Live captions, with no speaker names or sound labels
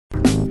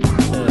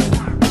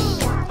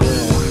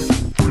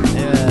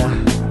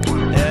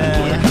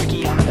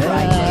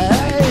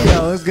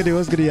good?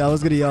 What's good, yo?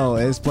 What's good, yo?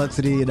 It's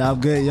Plexity, and I'm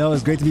good, yo.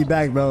 It's great to be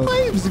back, bro.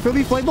 Flames, you feel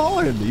me? Flame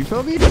hard, you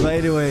feel me? But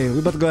anyway, we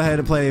about to go ahead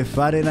and play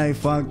Friday Night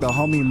Funk. The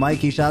homie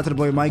Mikey, shout out to the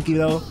boy Mikey,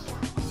 though.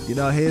 You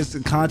know, his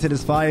content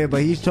is fire,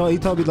 but he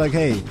told me, like,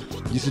 hey,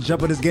 you should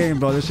jump in this game,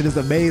 bro. This shit is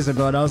amazing,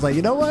 bro. And I was like,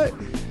 you know what?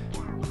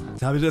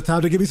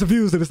 Time to give me some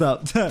views. Let me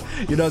stop. time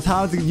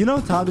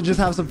to just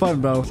have some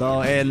fun, bro.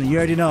 So, and you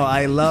already know,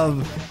 I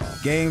love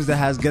games that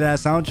has good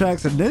ass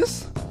soundtracks, and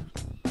this,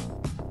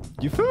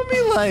 you feel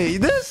me? Like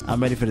this,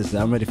 I'm ready for this.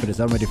 I'm ready for this.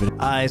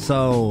 Alright,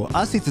 so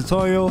I see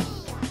tutorial.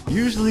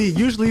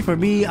 Usually for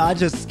me, I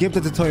just skip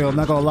the tutorial. I'm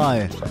not gonna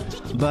lie,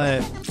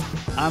 but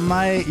I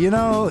might,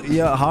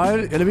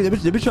 hard. Let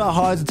me try a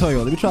hard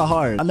tutorial. Let me try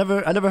hard. I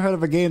never heard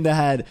of a game that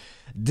had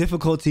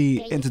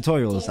difficulty in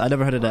tutorials. I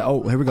never heard of that.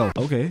 Oh, here we go.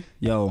 Okay,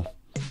 yo.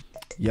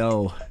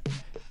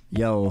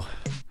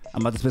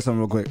 I'm about to spit something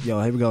real quick.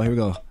 Yo, here we go.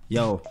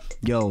 Yo.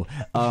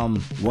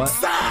 What?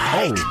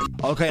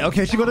 Oh,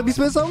 okay. She gonna be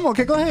spit something?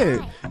 Okay, go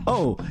ahead.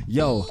 Oh,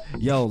 yo,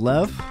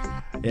 left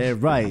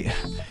and right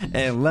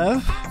and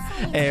left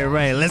and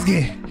right. Let's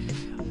get it.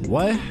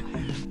 What?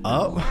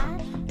 Up.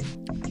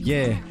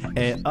 Yeah,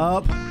 and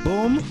up.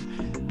 Boom.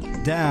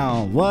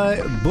 Down.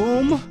 What?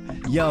 Boom.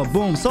 Yo,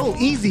 boom. So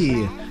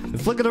easy.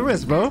 Flick of the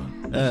wrist, bro.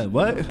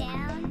 What?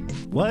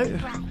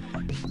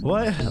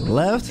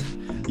 Left.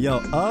 Yo,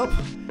 up.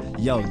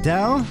 Yo,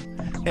 down.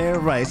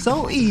 And right.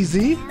 So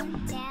easy.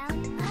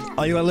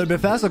 Oh, you got a little bit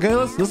fast? Okay,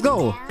 let's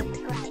go.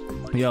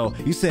 Yo,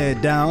 you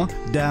said down,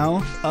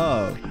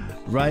 up.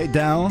 Right,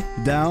 down,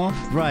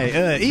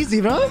 right. Easy,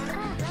 bro.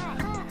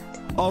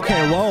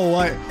 Okay,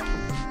 whoa.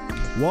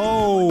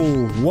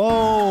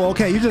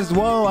 Okay, you just,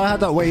 I had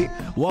to wait.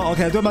 Whoa,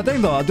 okay, I'm doing my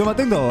thing though.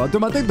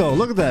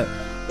 Look at that.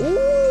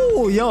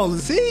 Ooh, yo,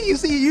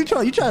 you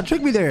try to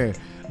trick me there.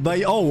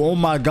 But oh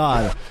my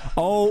god.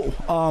 Oh,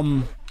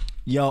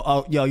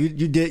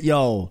 you did,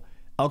 yo.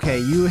 Okay,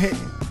 you hit.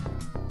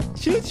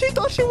 She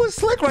thought she was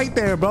slick right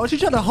there, bro. She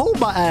tried to hold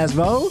my ass,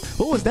 bro.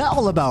 What was that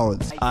all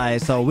about? Alright,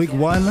 so week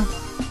 1,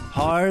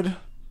 hard.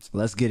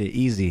 Let's get it.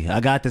 Easy. I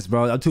got this,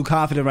 bro. I'm too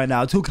confident right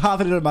now. I'm too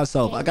confident in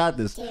myself. I got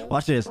this.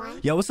 Watch this.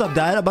 Yo, what's up,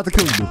 Dad? I'm about to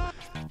kill you.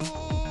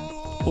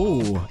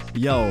 Ooh,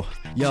 yo.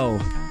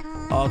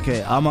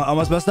 Okay, I'm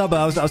almost messed up,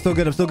 but I'm still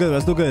good.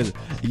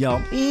 Yo,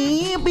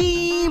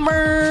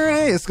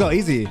 let's go.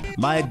 Easy.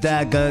 My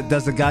dad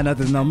doesn't got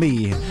nothing on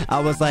me. I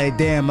was like,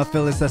 damn, I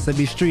feel it's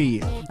Sesame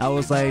Street. I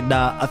was like,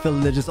 nah, I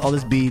feel it just all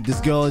this beat. This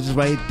girl is just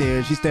right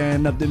there. She's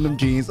staring up in them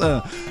jeans.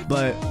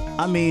 But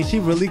I mean, she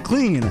really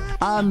clean.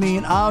 I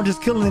mean, I'm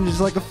just killing it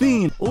just like a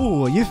fiend.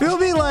 Ooh, you feel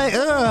me? Like,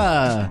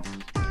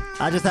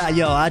 I just had to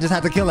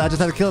kill it. I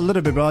just had to kill it a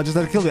little bit, bro. I just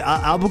had to kill it.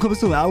 Album coming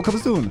soon.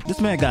 This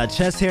man got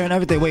chest hair and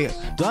everything. Wait,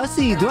 do I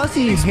see hair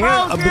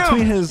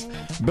between his,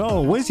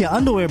 bro? Where's your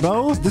underwear,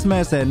 bro? This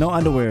man said no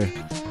underwear.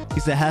 He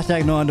said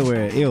hashtag no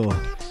underwear. Ew.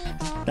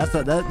 That's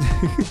that.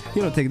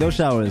 He don't take no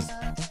showers.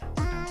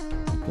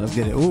 Let's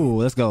get it. Ooh,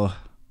 let's go.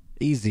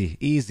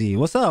 Easy.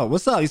 What's up?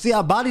 You see,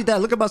 I bodied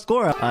that. Look at my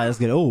score. All right, let's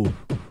get it. Ooh.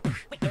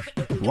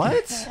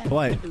 What?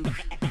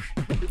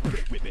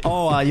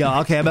 Oh,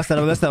 yo, okay, I messed up.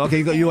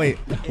 Okay, you wait,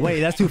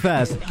 that's too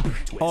fast.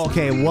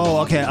 Okay,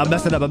 whoa, okay, I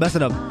messed it up.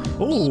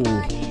 Ooh,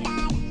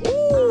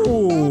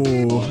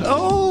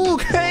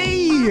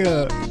 okay,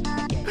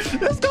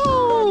 let's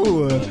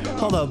go.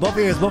 Hold up, both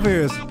ears, bro.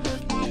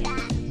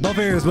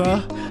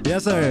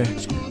 Yes, sir.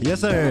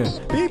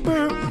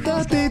 Beeper,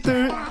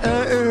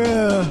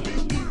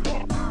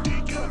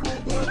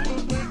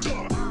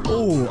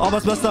 ooh,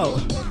 almost messed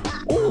up.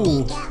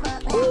 Ooh.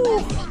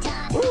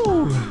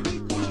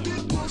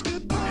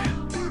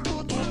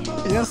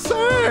 Yes,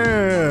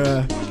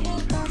 sir.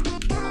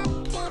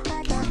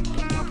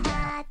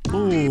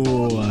 Ooh.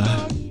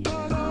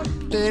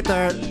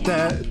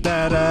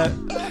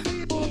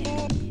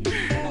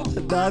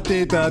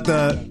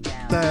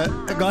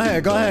 Go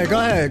ahead,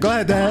 Dad.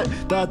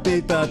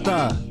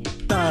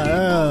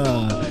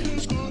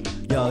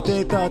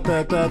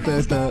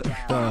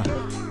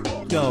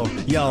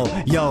 Yo.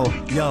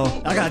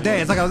 I gotta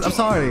dance. I'm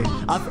sorry.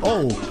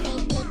 Oh,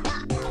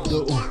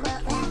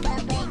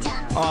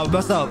 I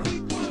messed up.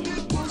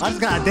 I just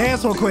gotta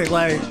dance real quick,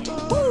 like.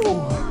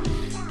 Woo.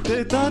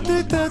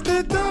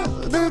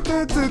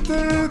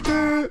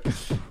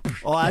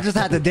 Oh, I just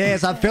had to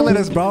dance. I'm feeling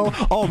this, bro.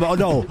 Oh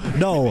no.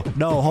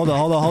 Hold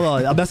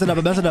on. I'm messing up.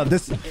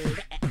 This.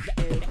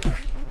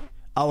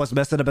 I was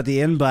messing up at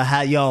the end, but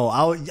I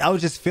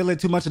was just feeling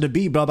too much of the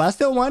beat, bro. But I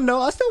still won,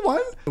 though.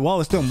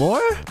 Whoa, still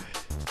more?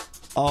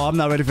 Oh, I'm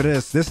not ready for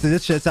this. This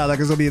shit sounds like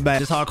it's gonna be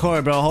bad. It's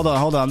hardcore, bro. Hold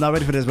on. I'm not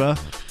ready for this, bro.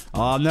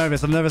 Oh, I'm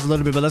nervous a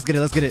little bit, but let's get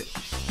it.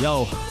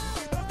 Yo.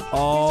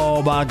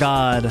 Oh my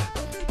god.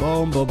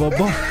 Boom. Yep,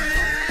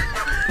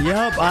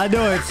 I knew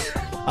it.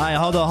 Alright,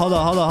 hold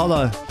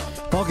on.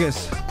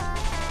 Focus.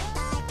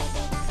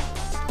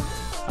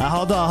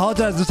 Hold on.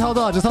 Just hold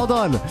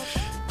on.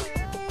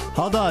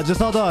 Hold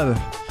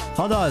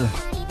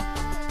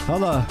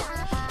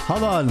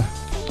on.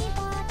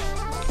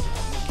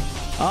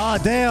 Oh,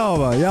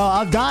 damn. Yo,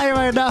 I'm dying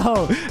right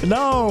now.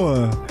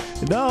 No.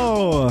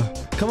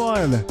 Come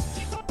on.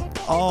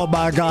 Oh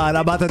my God,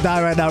 I'm about to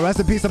die right now.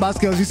 Rest in peace to my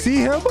skills. You see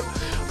him?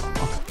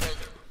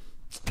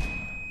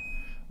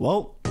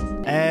 Well,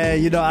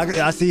 and you know,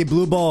 I see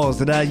blue balls,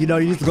 and you know,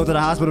 you need to go to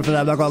the hospital for that.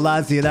 I'm not gonna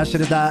lie to you. That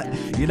shit is not,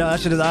 you know, that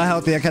shit is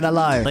unhealthy. I cannot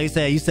lie. Like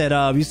you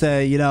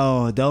said, you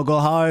know, don't go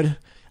hard.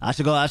 I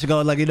should go,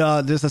 like, you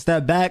know, just a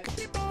step back.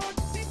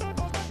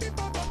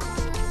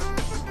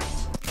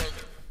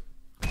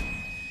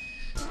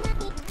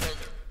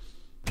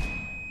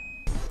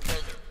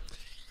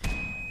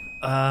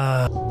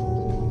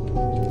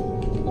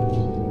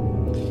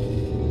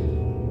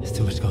 It's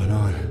too much going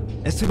on.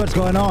 It's too much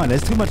going on.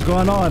 It's too much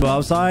going on, bro.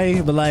 I'm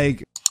sorry, but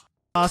like,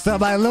 I still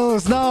might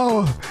lose.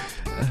 No.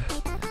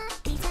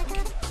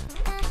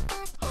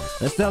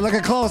 It's still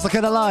looking close. I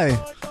can't lie.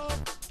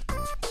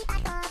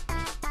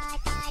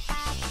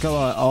 Come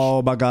on.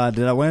 Oh my God.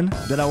 Did I win?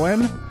 Did I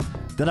win?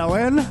 Did I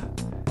win?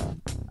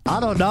 I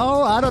don't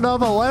know. I don't know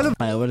if I won. All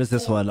right, what is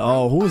this one?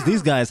 Oh, who's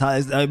these guys?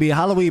 I mean,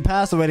 Halloween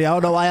passed already. I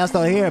don't know why I'm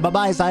still here.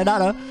 Bye-bye,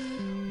 sayonara.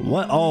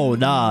 What? Oh,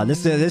 nah.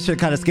 This shit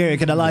kind of scary.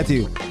 Can I lie to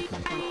you?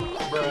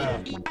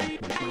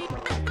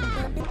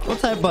 What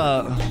type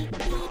of...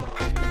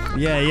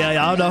 Yeah.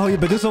 I don't know who your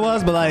producer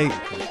was, but like...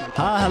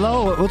 Hi,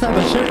 hello? What type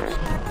of shit?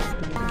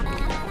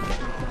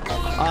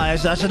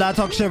 Alright, I should not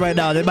talk shit right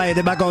now. They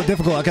might go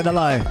difficult. I can't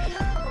lie.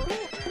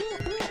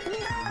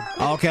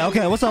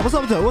 Okay. What's up?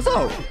 What's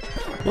up?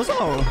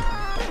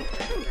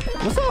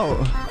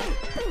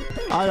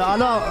 I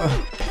know.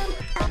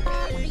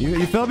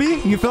 You feel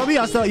me? You feel me?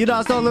 I still a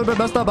little bit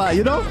messed up,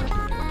 you know?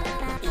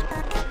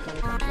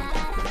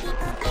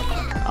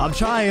 I'm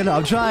trying.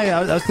 I'm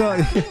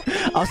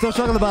still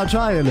struggling, but I'm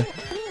trying.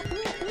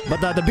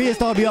 But the beat is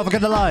throwing me off, I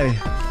can't lie.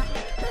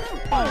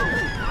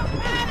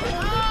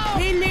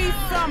 He needs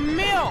some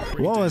milk.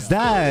 What was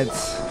that?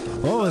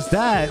 What was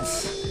that?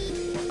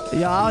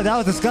 Yeah, that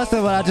was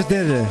disgusting what I just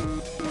did.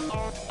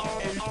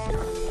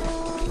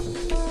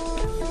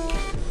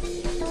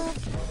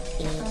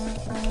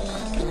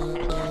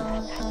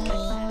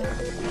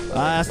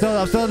 I'm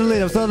still in the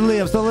lead. I'm still in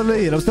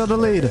the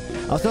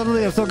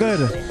lead. I'm so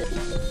good.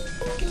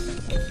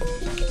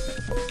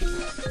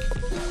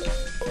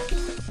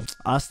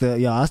 I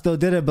still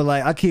did it, but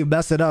like I keep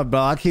messing up, bro.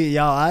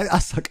 I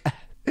suck.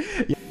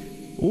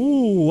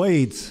 Ooh,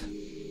 wait.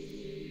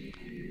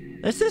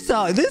 This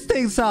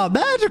thing sound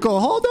magical.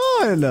 Hold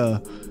on.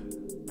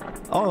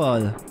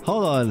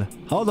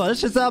 This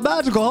shit sound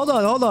magical.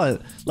 Hold on.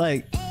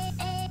 Like.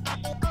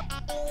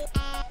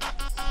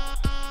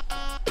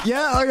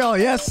 Yeah, oh,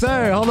 yes,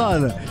 sir. Hold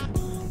on.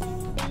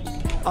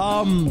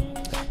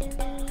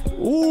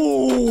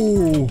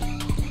 Ooh.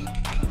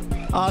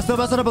 Still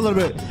messing up a little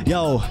bit.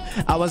 Yo,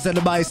 I was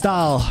into my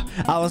style.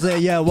 I was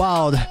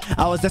wild.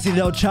 I was Destiny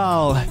No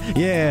Child.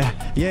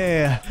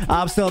 Yeah.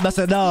 I'm still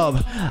messing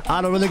up.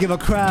 I don't really give a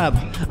crap.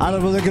 I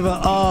don't really give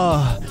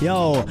a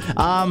yo,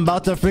 I'm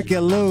about to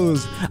freaking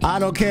lose. I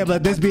don't care,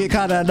 but this beat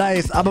kinda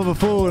nice. I'm a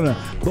buffoon.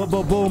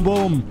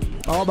 Boom.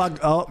 Oh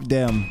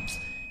damn.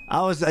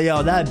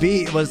 That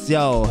beat was,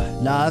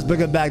 nah, let's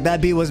bring it back.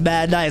 That beat was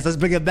mad nice. Let's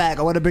bring it back.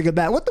 I want to bring it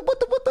back. What the?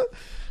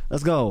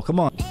 Let's go.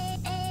 Come on.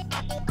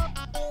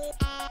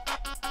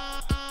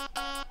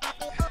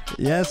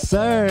 Yes,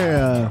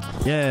 sir.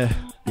 Yeah.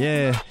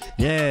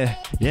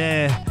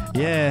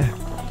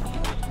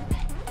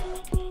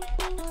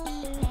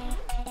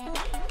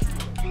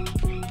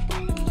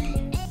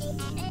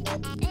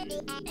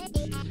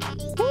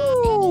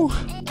 Woo.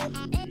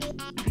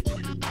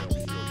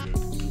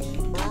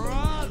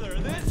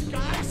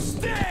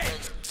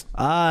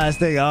 This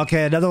thing.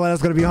 Okay, another one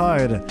that's gonna be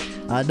hard.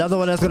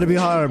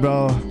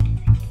 Bro.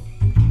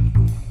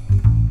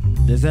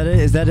 Is that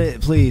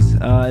it? Please.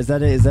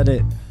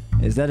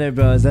 Is that it,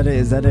 bro?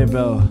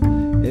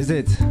 Is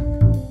it?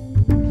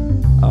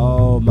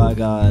 Oh my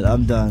God,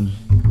 I'm done.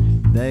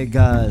 Thank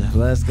God.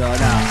 Let's go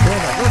now.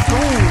 Let's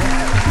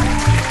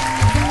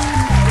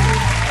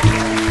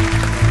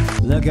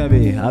go. Look at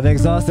me. I'm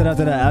exhausted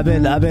after that. I've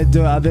been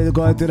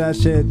going through that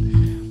shit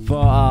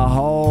for a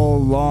whole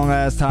long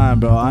ass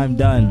time, bro. I'm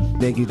done.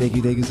 Thank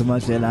you so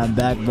much, and I'm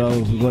back, bro.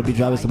 We're gonna be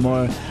dropping some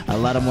more, a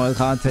lot of more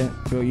content,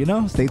 bro. You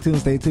know, stay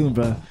tuned,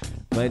 bro.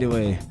 But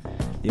anyway,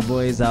 your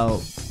boy is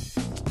out.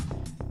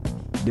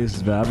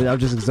 Deuces, bro. I'm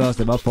just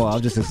exhausted. My fault.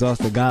 I'm just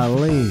exhausted.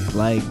 Golly,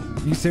 like,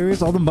 you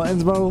serious? All the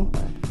buttons, bro.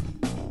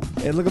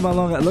 Hey, look at my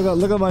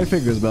look at my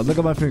fingers, bro. Look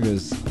at my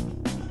fingers.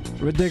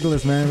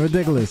 Ridiculous, man.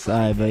 Ridiculous. All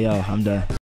right, but yo, I'm done.